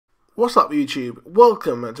What's up, YouTube?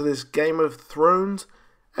 Welcome to this Game of Thrones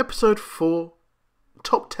Episode 4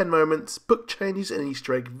 Top 10 Moments, Book Changes and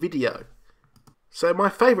Easter Egg video. So my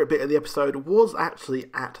favourite bit of the episode was actually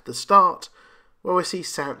at the start, where we see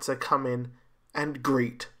Sansa come in and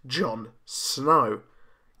greet Jon Snow.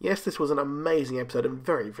 Yes, this was an amazing episode and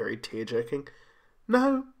very, very tear-jerking.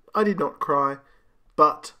 No, I did not cry,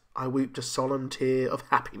 but I wept a solemn tear of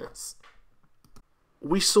happiness.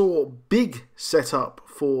 We saw big setup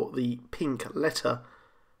for the pink letter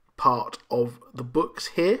part of the books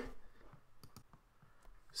here.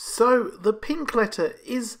 So the pink letter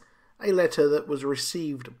is a letter that was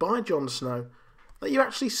received by Jon Snow that you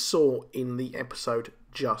actually saw in the episode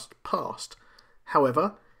just past.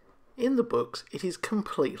 However, in the books it is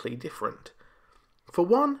completely different. For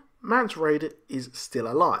one, Mance Rayder is still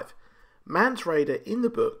alive. Mance Rayder in the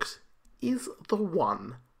books is the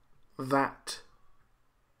one that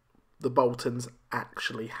the Boltons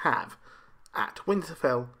actually have at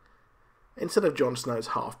Winterfell instead of Jon Snow's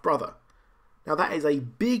half-brother. Now that is a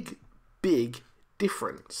big, big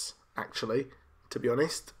difference, actually, to be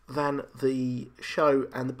honest, than the show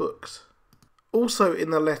and the books. Also in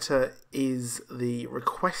the letter is the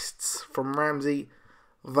requests from Ramsay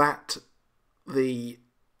that the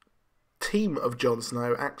team of Jon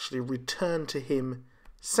Snow actually return to him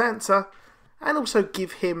Sansa and also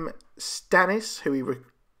give him Stannis, who he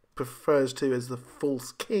refers to as the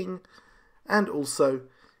False King, and also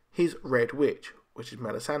his Red Witch, which is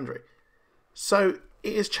Melisandre. So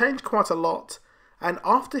it has changed quite a lot, and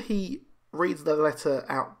after he reads the letter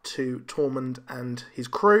out to Tormund and his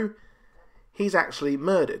crew, he's actually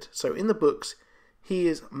murdered. So in the books, he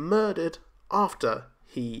is murdered after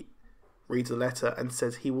he reads the letter and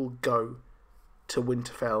says he will go to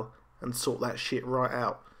Winterfell and sort that shit right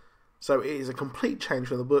out. So it is a complete change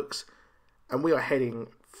from the books, and we are heading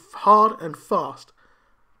hard and fast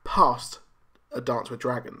past A Dance with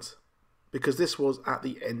Dragons, because this was at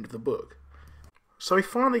the end of the book. So we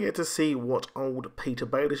finally get to see what old Petyr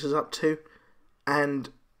Baelish is up to, and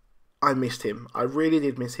I missed him. I really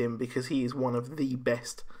did miss him, because he is one of the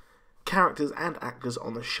best characters and actors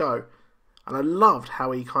on the show, and I loved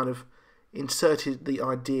how he kind of inserted the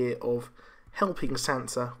idea of helping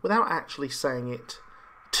Sansa without actually saying it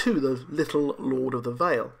to the little Lord of the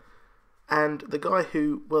Vale. And the guy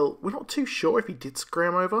who, well, we're not too sure if he did screw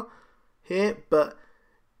him over here, but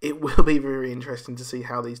it will be very interesting to see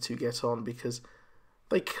how these two get on, because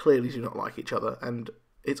they clearly do not like each other, and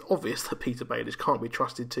it's obvious that Petyr Baelish can't be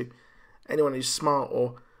trusted to anyone who's smart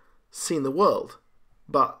or seen the world.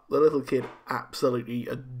 But the little kid absolutely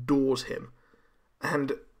adores him,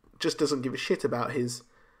 and just doesn't give a shit about his...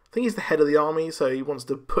 I think he's the head of the army, so he wants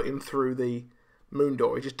to put him through the moon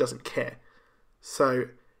door. He just doesn't care. So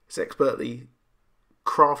it's expertly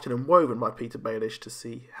crafted and woven by Petyr Baelish to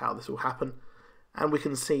see how this will happen. And we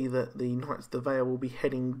can see that the Knights of the Vale will be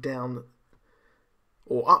heading down,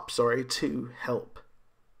 or up, sorry, to help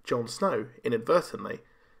Jon Snow, inadvertently,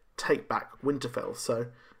 take back Winterfell. So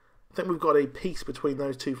I think we've got a peace between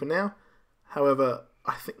those two for now. However,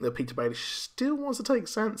 I think that Petyr Baelish still wants to take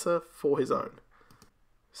Sansa for his own.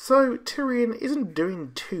 So Tyrion isn't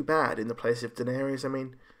doing too bad in the place of Daenerys. I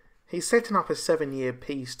mean, he's setting up a 7-year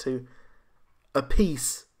peace to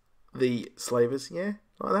appease the slavers, yeah?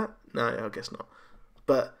 Like that? No, I guess not.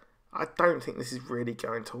 But I don't think this is really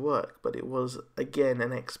going to work. But it was, again,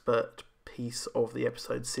 an expert piece of the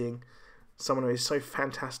episode, seeing someone who is so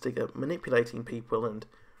fantastic at manipulating people and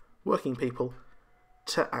working people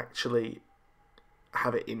to actually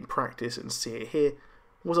have it in practice and see it here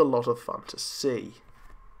was a lot of fun to see.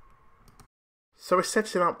 So we're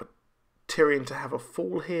setting up Tyrion to have a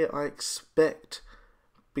fall here, I expect,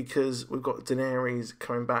 because we've got Daenerys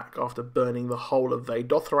coming back after burning the whole of Vae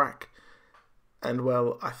Dothrak, and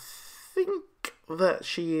well, I think that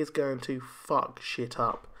she is going to fuck shit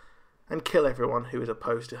up and kill everyone who is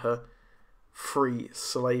opposed to her free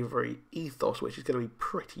slavery ethos, which is going to be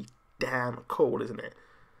pretty damn cool, isn't it?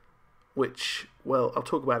 Which, well, I'll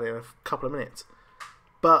talk about it in a couple of minutes.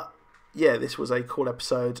 But yeah, this was a cool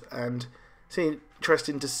episode, and it's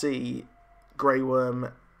interesting to see Grey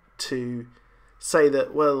Worm to say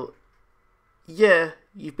that, well, yeah,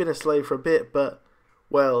 you've been a slave for a bit, but,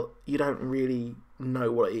 well, you don't really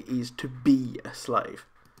know what it is to be a slave.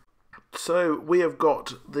 So we have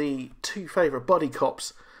got the two favourite body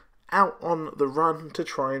cops out on the run to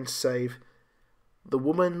try and save the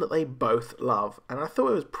woman that they both love. And I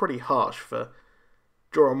thought it was pretty harsh for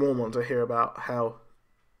Jorah Mormont to hear about how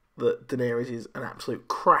that Daenerys is an absolute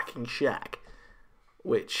cracking shag.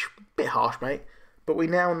 Which, bit harsh, mate. But we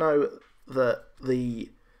now know that the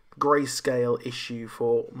grayscale issue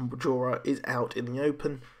for Jorah is out in the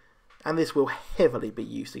open, And this will heavily be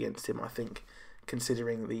used against him, I think,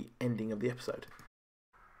 considering the ending of the episode.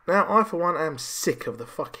 Now, I for one am sick of the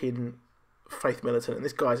fucking Faith Militant, and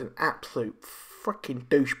this guy's an absolute fucking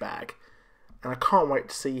douchebag. And I can't wait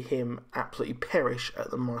to see him absolutely perish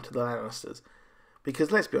at the might of the Lannisters.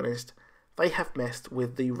 Because, let's be honest, they have messed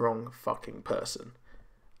with the wrong fucking person.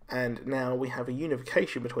 And now we have a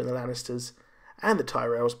unification between the Lannisters and the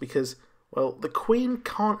Tyrells because, well, the Queen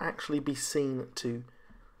can't actually be seen to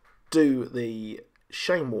do the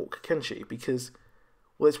shame walk, can she? Because,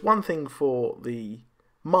 well, it's one thing for the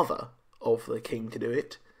mother of the king to do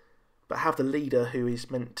it, but have the leader who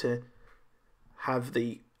is meant to have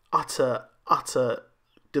the utter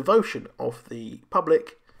devotion of the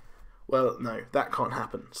public, well, no, that can't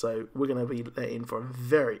happen. So we're going to be let in for a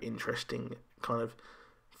very interesting kind of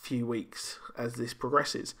few weeks as this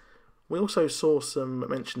progresses. We also saw some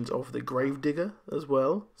mentions of the Gravedigger as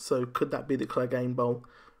well, so could that be the Clegane Bowl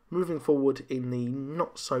moving forward in the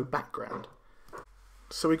not-so background?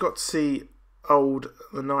 So we got to see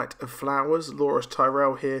the Knight of Flowers, Loras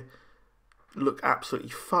Tyrell here, look absolutely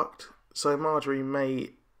fucked, so Margaery may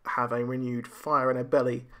have a renewed fire in her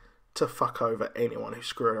belly to fuck over anyone who's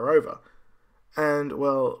screwing her over. And,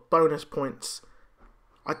 well, bonus points,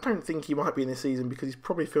 I don't think he might be in this season because he's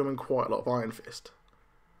probably filming quite a lot of Iron Fist.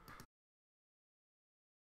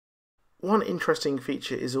 One interesting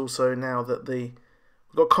feature is also now that we've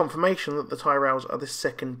got confirmation that the Tyrells are the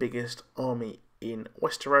second biggest army in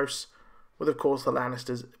Westeros, with of course the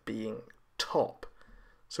Lannisters being top.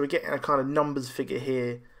 So we're getting a kind of numbers figure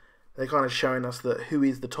here. They're kind of showing us that who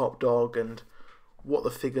is the top dog and what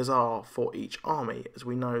the figures are for each army, as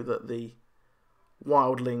we know that the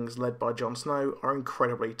wildlings led by Jon Snow are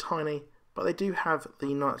incredibly tiny, but they do have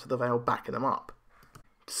the Knights of the Vale backing them up.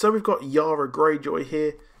 So we've got Yara Greyjoy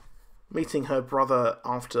here, meeting her brother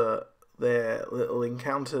after their little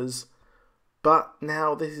encounters, but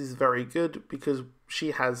now this is very good because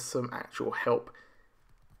she has some actual help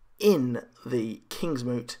in the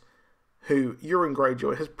Kingsmoot, who Euron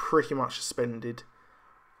Greyjoy has pretty much suspended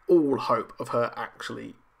all hope of her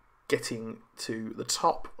actually getting to the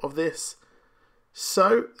top of this.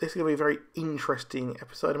 So this is going to be a very interesting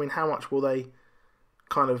episode. I mean, how much will they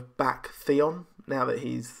kind of back Theon now that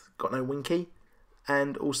he's got no Winky,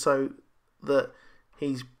 and also that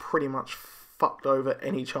he's pretty much fucked over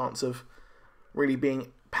any chance of really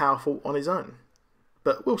being powerful on his own.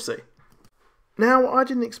 But we'll see. Now, I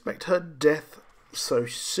didn't expect her death so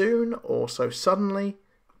soon or so suddenly,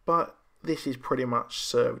 but this is pretty much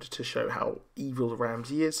served to show how evil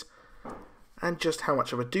Ramsay is and just how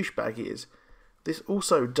much of a douchebag he is. This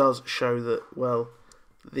also does show that, well,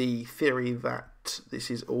 the theory that this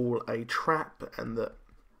is all a trap and that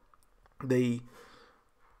the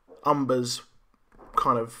Umbers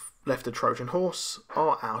kind of left a Trojan horse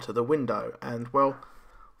are out of the window, and, well,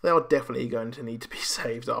 they are definitely going to need to be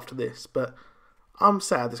saved after this. But I'm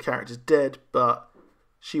sad this character's dead, but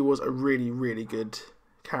she was a really, really good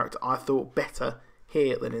character. I thought better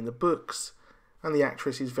here than in the books, and the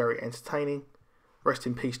actress is very entertaining. Rest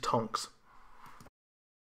in peace, Tonks.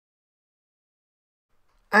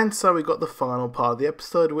 And so we got the final part of the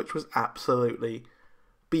episode, which was absolutely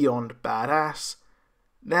beyond badass.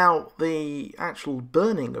 Now, the actual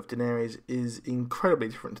burning of Daenerys is incredibly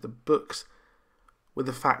different to the books, with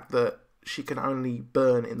the fact that she can only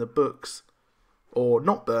burn in the books, or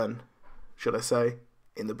not burn, should I say,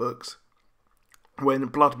 in the books, when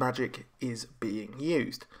blood magic is being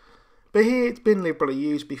used. But here it's been liberally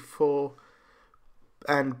used before,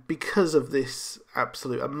 and because of this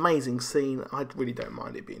absolute amazing scene, I really don't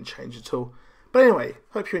mind it being changed at all. But anyway,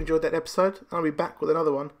 hope you enjoyed that episode, and I'll be back with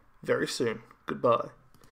another one very soon. Goodbye.